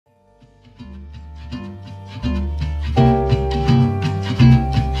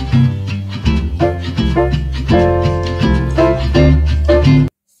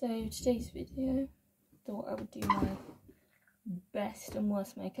today's video, thought I would do my best and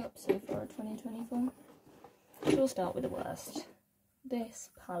worst makeup so far 2024. So we'll start with the worst. This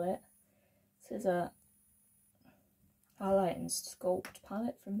palette, this is a highlight and sculpt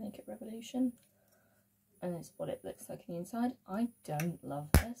palette from Makeup Revolution, and it's what it looks like on the inside. I don't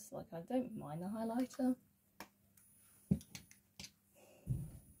love this, like I don't mind the highlighter.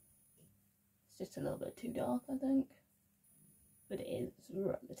 It's just a little bit too dark, I think, but it is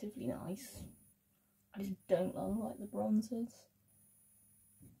relatively nice. I just don't love like the bronzers.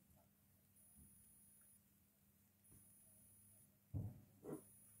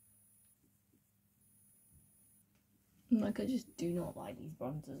 Like, I just do not like these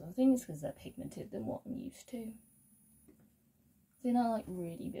bronzers. I think it's because they're pigmented than what I'm used to. They're not like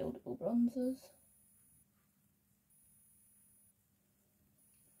really buildable bronzers,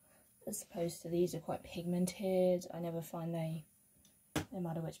 as opposed to these are quite pigmented. I never find they, no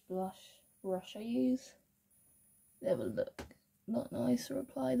matter which brush I use, they will look not nice or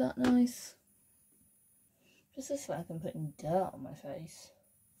apply that nice. Just looks like I'm putting dirt on my face.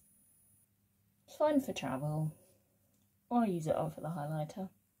 It's fine for travel. I'll use it on for the highlighter.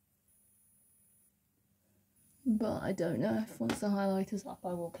 But I don't know if once the highlighter's up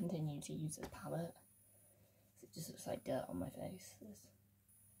I will continue to use this palette. It just looks like dirt on my face. This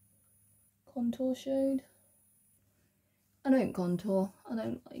contour shade. I don't contour. I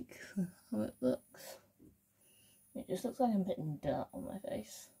don't like how it looks. It just looks like I'm putting dirt on my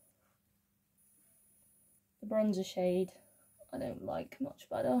face. The bronzer shade I don't like much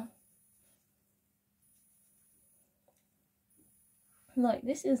better. Like,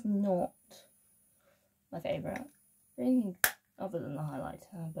 this is not my favourite. Anything other than the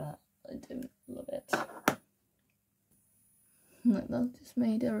highlighter, but I don't love it. Like, that just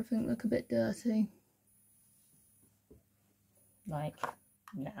made everything look a bit dirty. Like,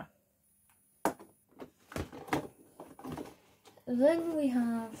 nah. Then we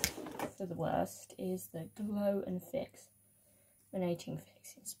have, for the worst, is the Glow and Fix Illuminating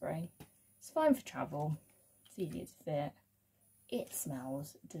Fixing Spray. It's fine for travel. It's easy to fit. It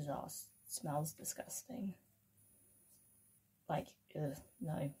smells smells disgusting. Like, ugh,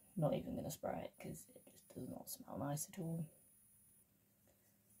 no, not even gonna spray it because it just does not smell nice at all.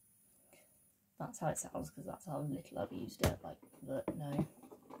 That's how it sounds because that's how little I've used it. Like, but no.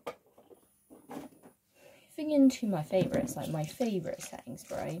 Moving into my favourites, like my favourite setting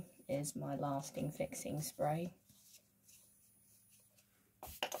spray is my Lasting Fixing Spray.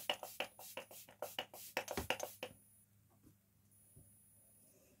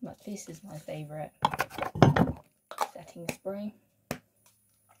 Like, this is my favourite setting spray.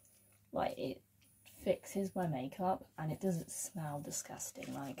 Like, it fixes my makeup and it doesn't smell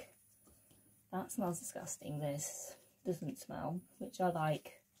disgusting. Like, that smells disgusting. This doesn't smell, which I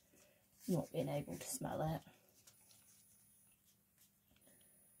like, not being able to smell it.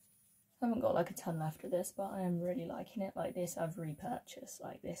 I haven't got like a ton left of this, but I am really liking it. Like, this I've repurchased.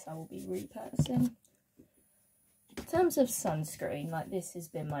 Like, this I will be repurchasing. In terms of sunscreen, like, this has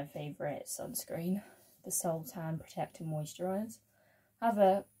been my favourite sunscreen, the Sultan Protect and Moisturise. I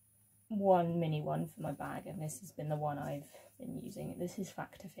have one mini one for my bag, and this has been the one I've been using. This is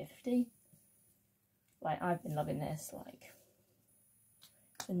Factor 50. Like, I've been loving this. Like,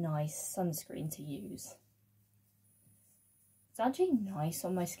 it's a nice sunscreen to use. It's actually nice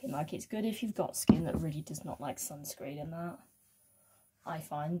on my skin. Like, it's good if you've got skin that really does not like sunscreen and that. I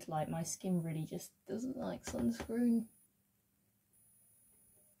find, like, my skin really just doesn't like sunscreen.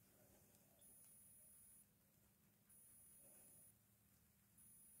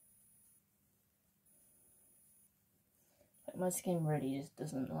 Like, my skin really just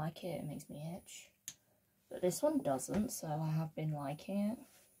doesn't like it. It makes me itch. But this one doesn't, so I have been liking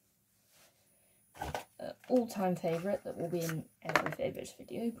it. All-time favourite that will be in every favourites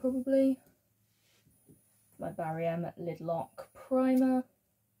video, probably. My Barry M Lid Lock Primer.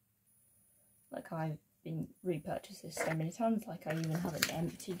 Like, I've been repurchased this so many times. Like, I even have an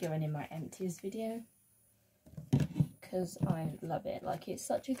empty going in my empties video because I love it. Like, it's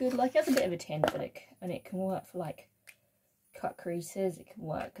such a good, like, it has a bit of a tint, but it can work for like cut creases. It can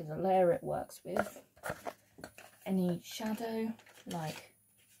work as a layer. It works with any shadow. Like,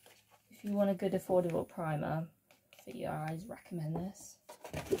 if you want a good affordable primer for your eyes, recommend this.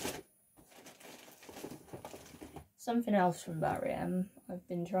 Something else from Barry M I've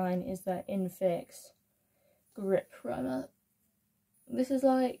been trying is the Infix Grip Primer. This is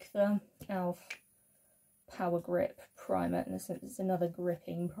like the e.l.f. Power Grip Primer, in a sense it's another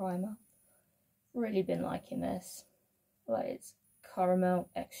gripping primer. Really been liking this. Like, it's caramel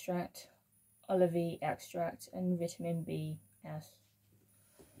extract, olivey extract and vitamin B. Yes.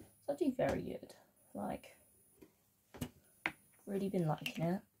 It's actually very good. Like, really been liking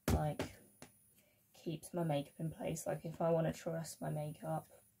it. Like, keeps my makeup in place. Like, if I want to trust my makeup,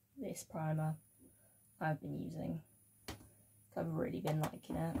 this primer I've been using. I've really been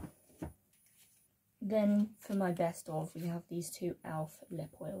liking it. Then for my best of, we have these two e.l.f.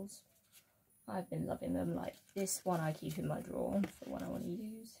 lip oils. I've been loving them. Like, this one I keep in my drawer for when I want to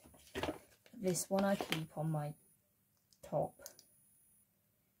use. This one I keep on my top,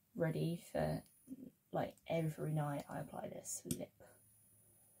 ready for, like, every night I apply this lip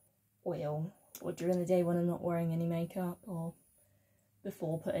oil, or during the day when I'm not wearing any makeup, or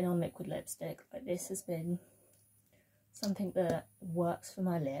before putting on liquid lipstick. Like, this has been something that works for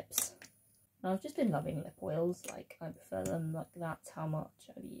my lips. And I've just been loving lip oils. Like, I prefer them. Like, that's how much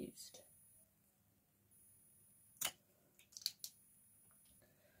I've used.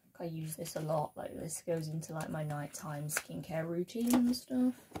 I use this a lot. Like, this goes into like my nighttime skincare routine and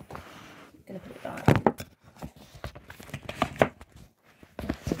stuff. I'm gonna put it back.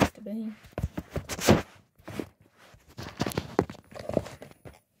 It seems to be.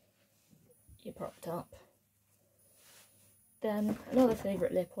 You're propped up. Then another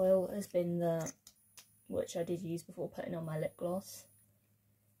favourite lip oil has been the, which I did use before putting on my lip gloss,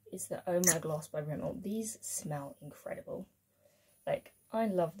 is the Oh My Gloss by Rimmel. These smell incredible. Like, I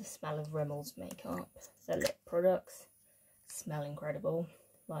love the smell of Rimmel's makeup. Their lip products smell incredible.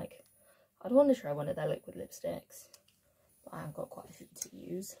 Like, I'd want to try one of their liquid lipsticks, but I've got quite a few to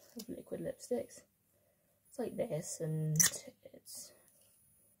use of liquid lipsticks. It's like this, and it's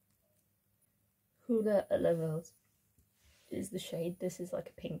Hula at Levels is the shade. This is like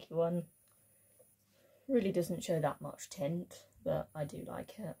a pinky one. Really doesn't show that much tint, but I do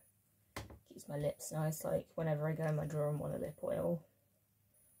like it. Keeps my lips nice. Like, whenever I go in my drawer and want a lip oil,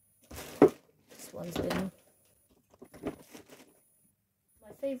 this one's in.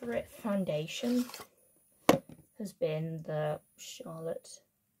 My favourite foundation has been the Charlotte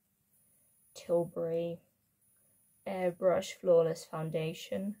Tilbury Airbrush Flawless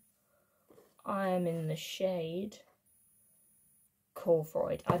Foundation. I am in the shade Call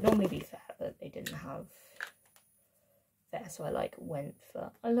Freud. I'd normally be fair, but they didn't have fair, so I like went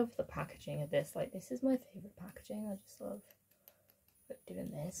for. I love the packaging of this. Like, this is my favourite packaging. I just love doing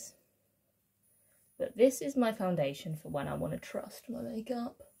this. But this is my foundation for when I want to trust my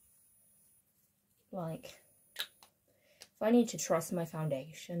makeup. Like, if I need to trust my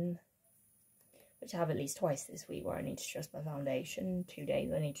foundation, which I have at least twice this week where I need to trust my foundation, 2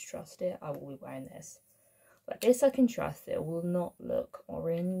 days I need to trust it, I will be wearing this. But this I can trust. It will not look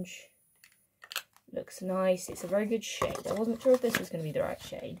orange. Looks nice. It's a very good shade. I wasn't sure if this was going to be the right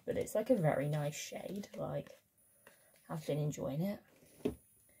shade, but it's like a very nice shade. Like, I've been enjoying it.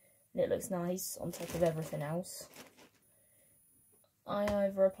 And it looks nice on top of everything else. I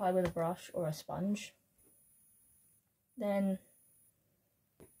either apply with a brush or a sponge. Then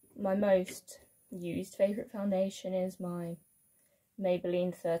my most used favourite foundation is my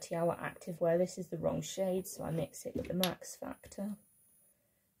Maybelline 30 Hour Activewear. This is the wrong shade, so I mix it with the Max Factor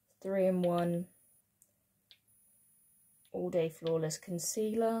 3-in-1 All Day Flawless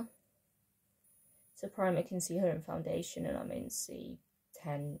Concealer. It's a primer, concealer and foundation, and I'm in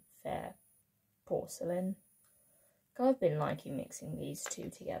C10 Fair Porcelain. I've been liking mixing these two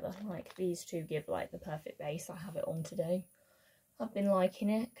together. Like, these two give like the perfect base. I have it on today. I've been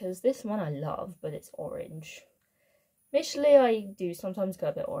liking it because this one I love, but it's orange. Initially, I do sometimes go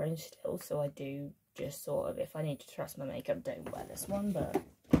a bit orange still, so I do just sort of, if I need to trust my makeup, don't wear this one, but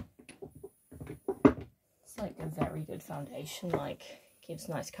it's like a very good foundation. Like, gives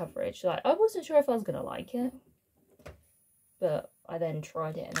nice coverage. Like, I wasn't sure if I was gonna like it, but I then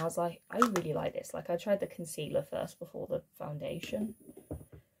tried it and I was like, I really like this. Like, I tried the concealer first before the foundation,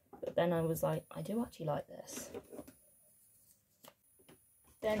 but then I was like, I do actually like this.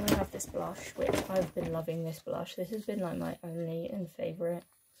 Then we have this blush, which I've been loving this blush. This has been like my only and favourite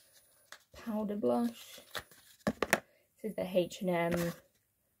powder blush. This is the H&M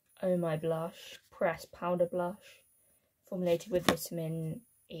Oh My Blush Press Powder Blush, formulated with vitamin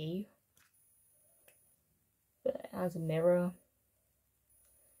E. But it has a mirror.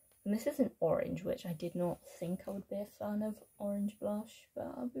 And this is an orange, which I did not think I would be a fan of orange blush,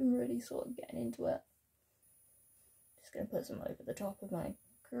 but I've been really sort of getting into it. Just going to put some over the top of my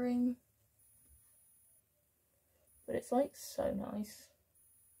cream. But it's like so nice.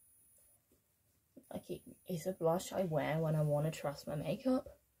 Like, it is a blush I wear when I want to trust my makeup.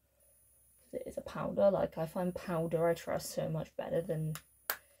 Because it is a powder. Like, I find powder I trust so much better than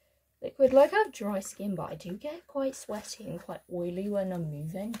liquid. Like, I have dry skin, but I do get quite sweaty and quite oily when I'm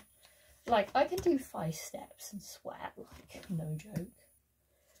moving. Like, I can do 5 steps and sweat, like, no joke.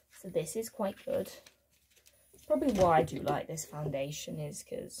 So this is quite good. Probably why I do like this foundation is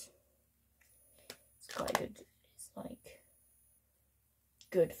because it's quite good. It's like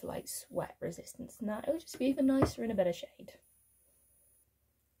good for like sweat resistance and that. It would just be even nicer in a better shade.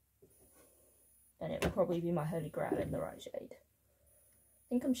 And it will probably be my holy grail in the right shade. I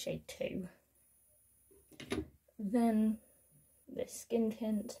think I'm shade 2. Then this skin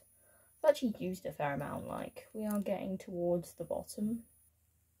tint. I've actually used a fair amount, like we are getting towards the bottom.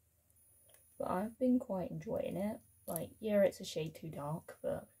 But I've been quite enjoying it. Like, yeah, it's a shade too dark,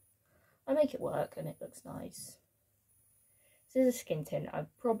 but I make it work and it looks nice. This is a skin tint. I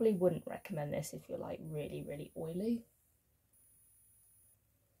probably wouldn't recommend this if you're like really, really oily.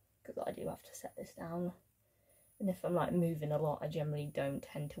 Because I do have to set this down. And if I'm like moving a lot, I generally don't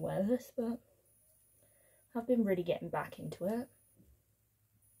tend to wear this, but I've been really getting back into it.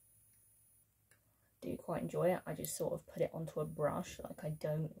 I do quite enjoy it. I just sort of put it onto a brush. Like, I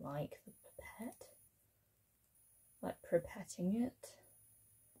don't like the pipette. Like pipetting it.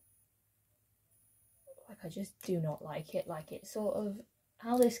 Like, I just do not like it. Like, it sort of,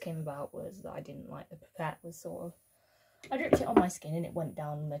 how this came about was that I didn't like the pipette. Was sort of, I dripped it on my skin and it went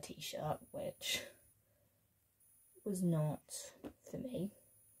down my t-shirt, which was not for me.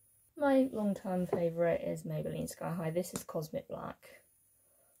 My long-term favourite is Maybelline Sky High. This is Cosmic Black.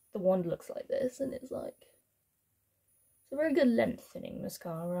 The wand looks like this, and it's like, it's a very good lengthening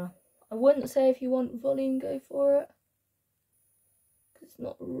mascara. I wouldn't say if you want volume, go for it. It's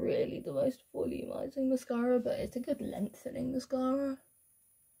not really the most volumizing mascara, but it's a good lengthening mascara.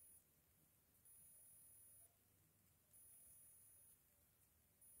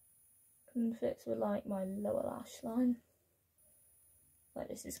 And fits with like my lower lash line. Like,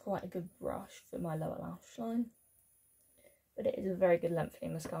 this is quite a good brush for my lower lash line. But it is a very good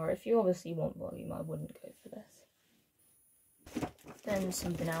lengthening mascara. If you obviously want volume, I wouldn't go for this. Then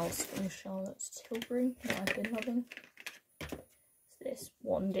something else from Charlotte's Tilbury that I've been loving. This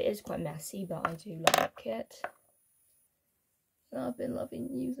wand. It is quite messy, but I do like it. And I've been loving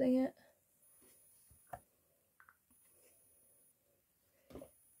using it.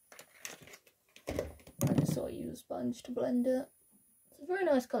 I just sort of use a sponge to blend it. It's a very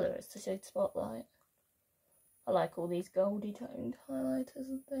nice colour. It's the shade Spotlight. I like all these goldy toned highlighters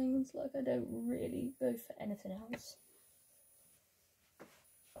and things. Like, I don't really go for anything else.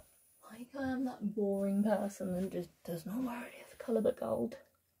 Like, I am that boring person that just does not wear any other colour but gold.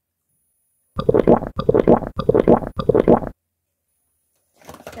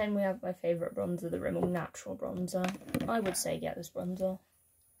 Then we have my favourite bronzer, the Rimmel Natural Bronzer. I would say get this bronzer.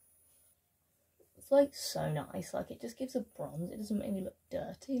 It's like so nice, like it just gives a bronze. It doesn't make me look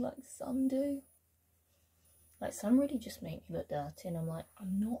dirty like some do. Like, some really just make me look dirty and I'm like,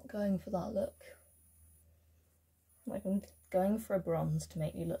 I'm not going for that look. Like, I'm going for a bronze to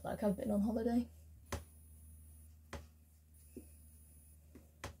make me look like I've been on holiday.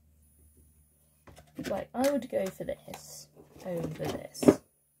 Like, I would go for this over this.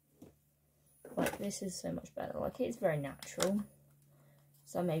 Like, this is so much better. Like, it's very natural.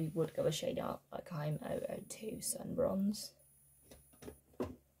 So I maybe would go a shade up. Like, I'm 002 Sun Bronze.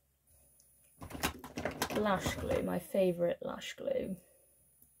 Lash glue, my favourite lash glue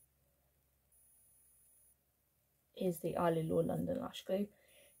is the Isle Law London lash glue.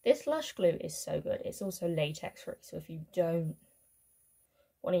 This lash glue is so good. It's also latex free, so if you don't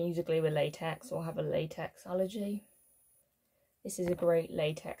want to use a glue with latex or have a latex allergy, this is a great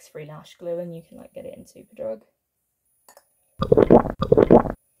latex free lash glue, and you can like get it in Superdrug.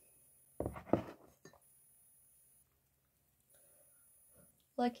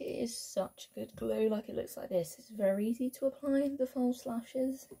 Like, it is such good glue. Like, it looks like this. It's very easy to apply the false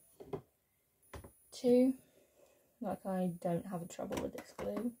lashes too. Like, I don't have trouble with this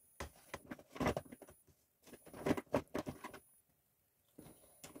glue.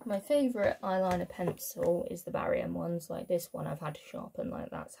 My favourite eyeliner pencil is the Barry M ones. Like, this one I've had to sharpen.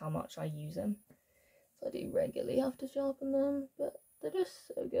 Like, that's how much I use them. So I do regularly have to sharpen them, but they're just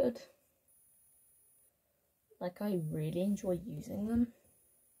so good. Like, I really enjoy using them.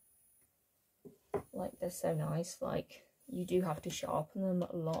 Like, they're so nice. Like, you do have to sharpen them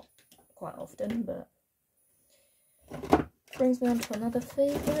a lot, quite often, but brings me on to another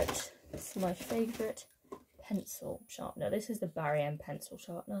favourite. This is my favourite pencil sharpener. This is the Barry M pencil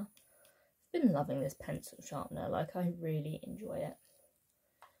sharpener. I've been loving this pencil sharpener. Like, I really enjoy it.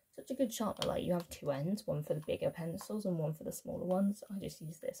 Such a good sharpener. Like, you have two ends, one for the bigger pencils and one for the smaller ones. I just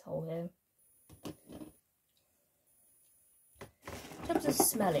use this hole here. In terms of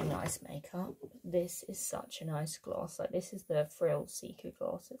smelling nice makeup, this is such a nice gloss. Like, this is the Frill Siku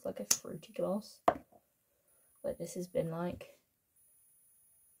gloss. It's like a fruity gloss. Like, this has been like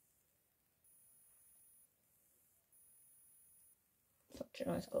such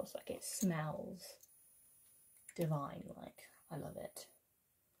a nice gloss. Like, it smells divine. Like, I love it.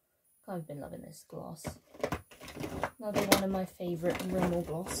 I've been loving this gloss. Another one of my favourite Rimmel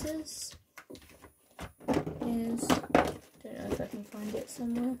glosses is, don't know if I can find it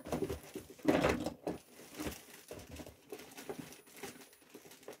somewhere.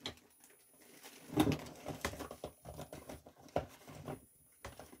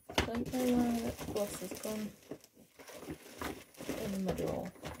 Don't know where the gloss has gone. In my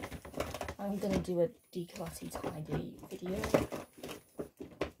drawer. I'm going to do a declutty tidy video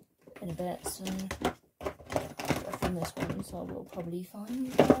in a bit, so from this one, so I will probably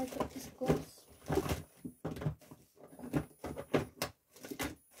find where I put this gloss.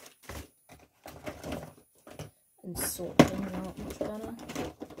 And sort things out much better.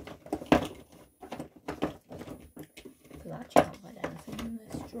 Because I actually can't find anything in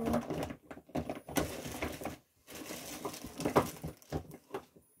this drawer.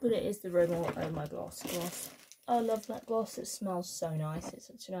 But it is the Rimmel Oh My Gloss gloss. I love that gloss, it smells so nice. It's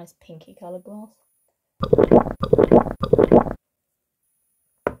such a nice pinky colour gloss.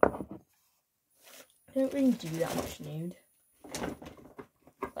 I don't really do that much nude.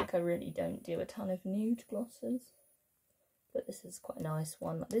 Like, I really don't do a ton of nude glosses. But this is quite a nice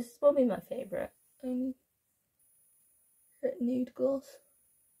one. This is probably my favourite nude gloss.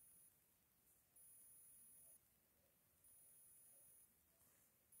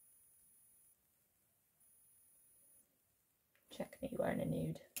 Check me wearing a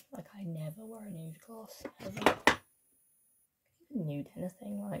nude. Like, I never wear a nude gloss, ever. Even nude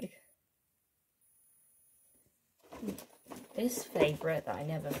anything, like. This favourite that I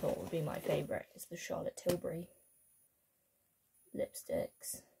never thought would be my favourite is the Charlotte Tilbury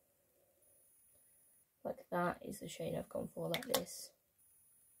lipsticks. Like, that is the shade I've gone for, like this.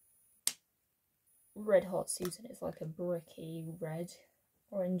 Red Hot Susan is like a bricky red,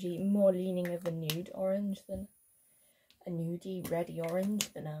 orangey, more leaning of a nude orange than a nudie reddy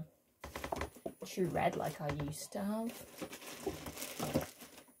orange than a true red like I used to have.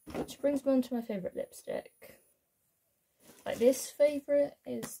 Which brings me on to my favourite lipstick. Like, this favourite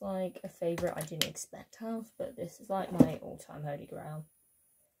is like a favourite I didn't expect to have, but this is like my all-time holy grail.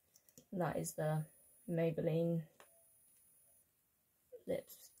 And that is the Maybelline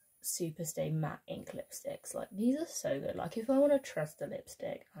Lips Superstay Matte Ink Lipsticks. Like, these are so good. Like, if I want to trust a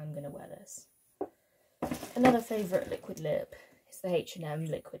lipstick, I'm going to wear this. Another favourite liquid lip is the H&M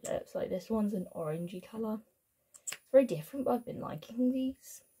liquid lips. Like, this one's an orangey colour. It's very different, but I've been liking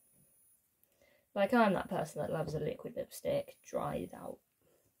these. Like, I'm that person that loves a liquid lipstick, dried out,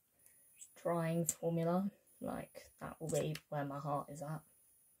 drying formula. Like, that will be where my heart is at.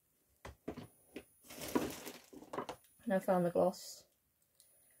 And I found the gloss.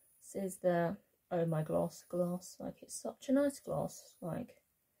 This is the Oh My Gloss gloss. Like, it's such a nice gloss. Like,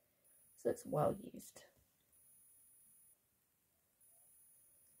 so it's well used.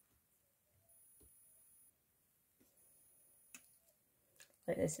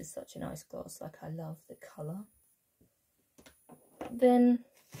 Like, this is such a nice gloss. Like, I love the colour. Then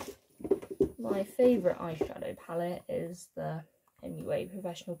my favourite eyeshadow palette is the MUA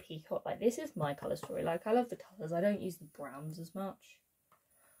Professional Peacock. Like, this is my colour story. Like, I love the colours. I don't use the browns as much.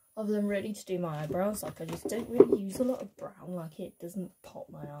 Other than really to do my eyebrows. Like, I just don't really use a lot of brown. Like, it doesn't pop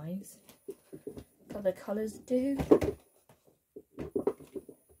my eyes. Other colours do. I've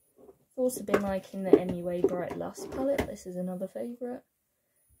also been liking the MUA Bright Lust palette. This is another favourite.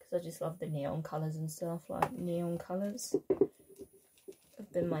 I just love the neon colours and stuff. Like, neon colours have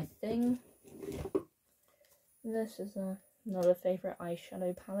been my thing. This is another favourite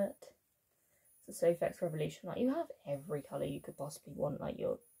eyeshadow palette. It's the Sofx Revolution. Like, you have every colour you could possibly want. Like,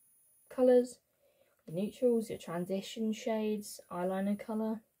 your colours, your neutrals, your transition shades, eyeliner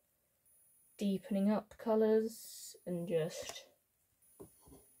colour, deepening up colours, and just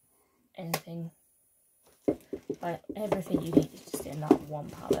anything. Like, everything you need is just in that one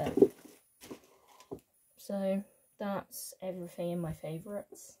palette. So that's everything in my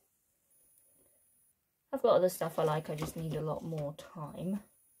favourites. I've got other stuff I like, I just need a lot more time.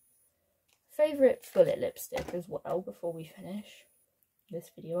 Favourite bullet lipstick as well, before we finish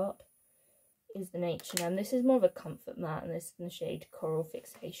this video up, is the H&M. This is more of a comfort matte, and this is in the shade Coral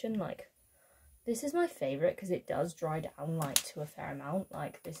Fixation. Like, this is my favourite because it does dry down, like, to a fair amount.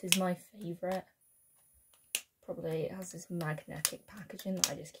 Like, this is my favourite. Probably it has this magnetic packaging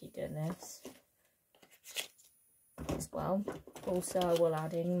that I just keep doing this as well. Also, I will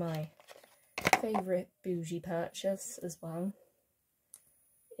add in my favourite bougie purchase as well,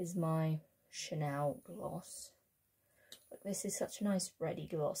 is my Chanel gloss. Like, this is such a nice reddy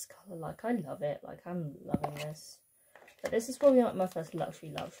gloss colour. Like, I love it. Like, I'm loving this. But this is probably like my first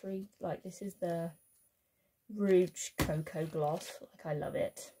luxury. Like this is the Rouge Cocoa Gloss. Like I love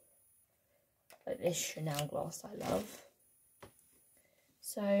it. Like this Chanel gloss I love.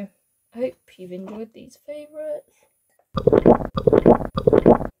 So I hope you've enjoyed these favourites.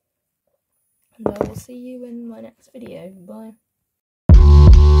 And I will see you in my next video. Bye.